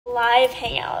live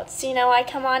hangouts. You know, I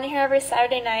come on here every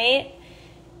Saturday night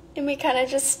and we kind of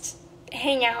just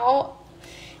hang out.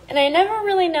 And I never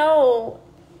really know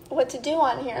what to do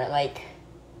on here. Like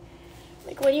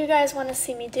what do you guys want to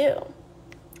see me do?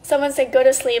 Someone said go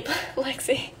to sleep,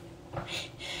 Lexi.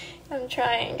 I'm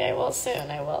trying. I will soon,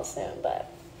 but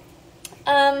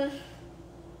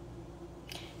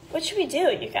what should we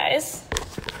do, you guys?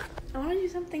 I want to do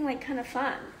something like kind of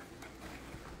fun.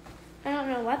 I don't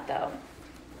know what though.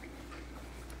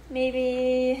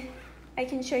 Maybe I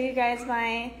can show you guys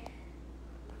my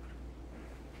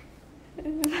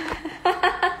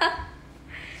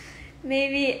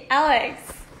maybe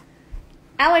Alex,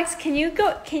 can you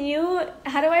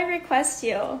how do I request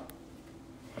you?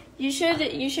 You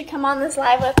should come on this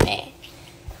live with me.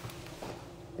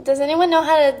 Does anyone know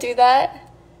how to do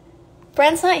that?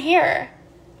 Brent's not here.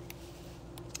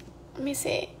 Let me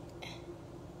see.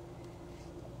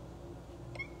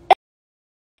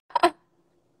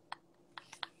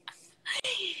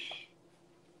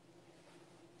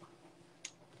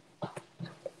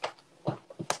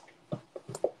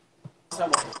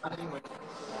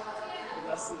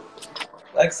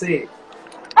 Lexi.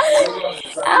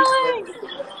 Alex.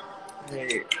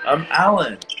 Hey, I'm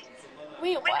Alan.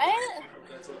 Wait, what?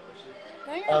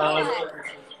 No, you're not.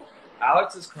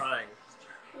 Alex is crying.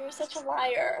 You're such a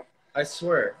liar. I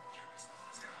swear.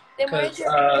 Then where's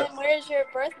your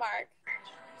birthmark?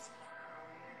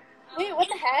 Wait, what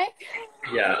the heck?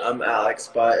 Yeah, I'm Alex,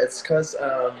 but it's because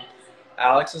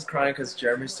Alex is crying because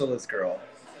Jeremy stole his girl.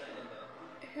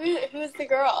 Who's the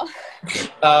girl?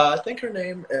 I think her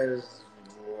name is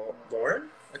Lauren.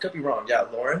 I could be wrong. Yeah,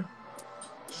 Lauren.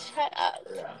 Shut up.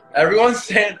 Yeah. Everyone's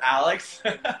saying Alex.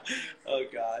 Oh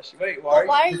gosh. Wait, why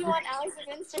are you on Alex's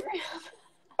Instagram?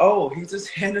 Oh, he just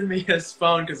handed me his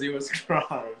phone because he was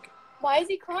crying. Why is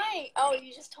he crying? Oh,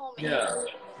 you just told me. Yeah.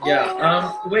 Oh,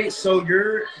 Yeah. Wait. So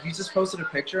you just posted a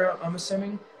picture? I'm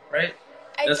assuming, right?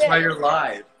 That's why you're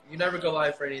live. You never go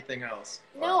live for anything else.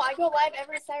 No, I go live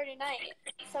every Saturday night.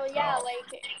 So yeah,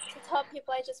 like to tell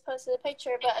people I just posted a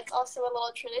picture, but it's also a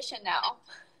little tradition now.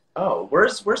 Oh,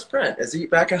 where's Brent? Is he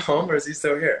back at home or is he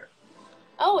still here?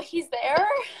 Oh, he's there?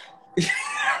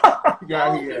 Yeah,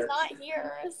 no, he is. He's not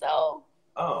here, so.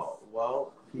 Oh,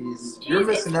 well, you're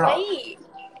missing out. Late.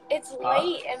 It's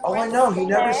late. And I know. He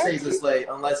never stays this late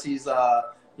unless he's,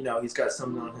 he's got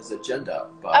something on his agenda.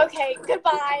 But okay,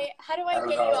 goodbye. How do I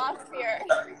get you off here?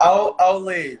 I'll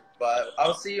leave, but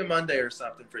I'll see you Monday or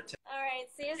something for 10. All right,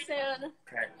 see you soon.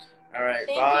 Okay. All right,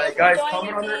 Thank bye. Guys,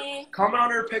 me. comment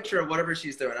on her picture of whatever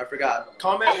she's doing. I forgot.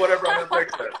 Comment whatever on her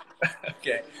picture.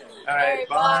 Okay. All right,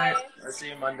 bye. I'll see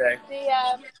you Monday. See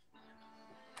ya.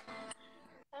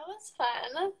 That was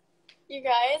fun. You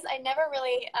guys, I never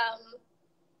really,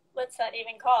 what's that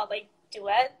even called? Like,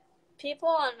 duet people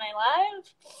on my live?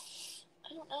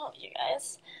 I don't know, you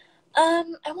guys. I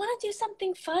want to do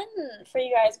something fun for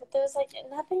you guys, but there's, like,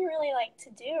 nothing really, like, to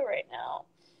do right now.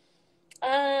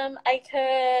 I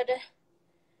could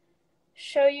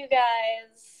show you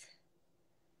guys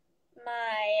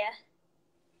my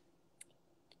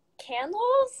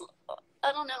candles?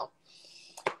 I don't know.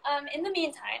 In the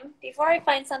meantime, before I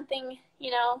find something,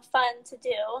 fun to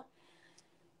do,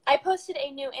 I posted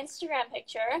a new Instagram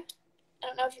picture. I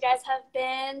don't know if you guys have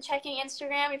been checking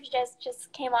Instagram, if you guys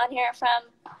just came on here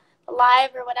from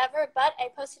live or whatever, but I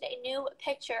posted a new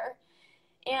picture,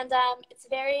 and it's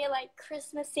very, like,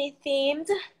 Christmassy themed,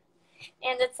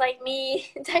 and it's, like,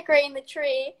 me decorating the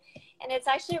tree, and it's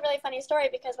actually a really funny story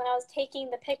because when I was taking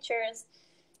the pictures,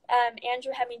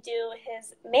 Andrew had me do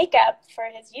his makeup for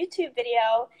his YouTube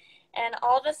video, and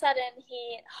all of a sudden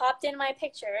he hopped in my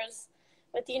pictures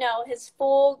with, his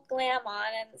full glam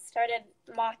on and started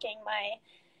mocking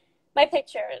my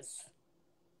pictures.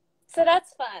 So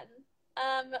that's fun.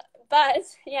 But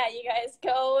yeah, you guys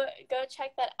go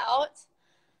check that out.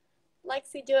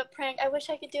 Lexi, do a prank. I wish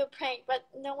I could do a prank, but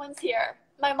no one's here.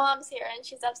 My mom's here and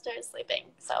she's upstairs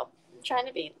sleeping, so I'm trying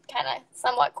to be kind of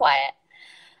somewhat quiet.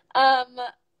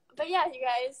 But yeah, you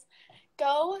guys,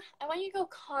 I want you to go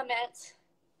comment.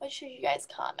 What should you guys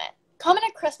comment? Comment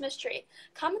a Christmas tree.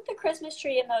 Comment the Christmas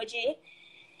tree emoji.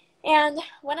 And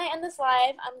when I end this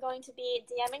live, I'm going to be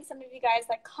DMing some of you guys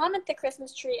that comment the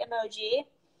Christmas tree emoji.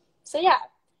 So yeah,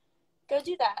 go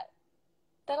do that.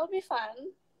 That'll be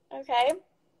fun. Okay?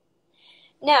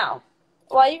 Now,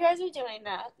 while you guys are doing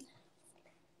that,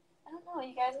 I don't know,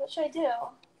 you guys, what should I do?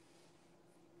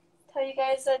 Tell you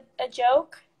guys a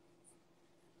joke?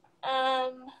 I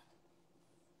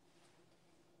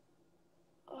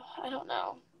don't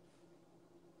know.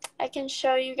 I can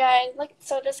show you guys. Look,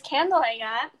 so this candle I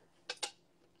got.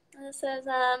 This says,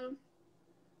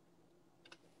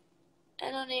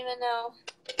 I don't even know.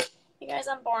 You guys,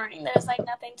 I'm boring. There's like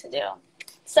nothing to do.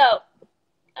 So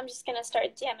I'm just going to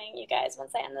start DMing you guys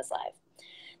once I end this live.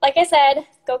 Like I said,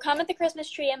 go comment the Christmas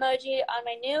tree emoji on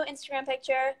my new Instagram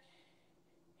picture.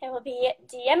 I will be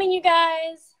DMing you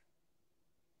guys.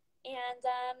 And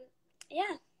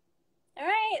yeah. All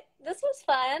right. This was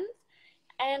fun.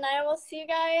 And I will see you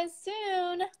guys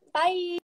soon. Bye.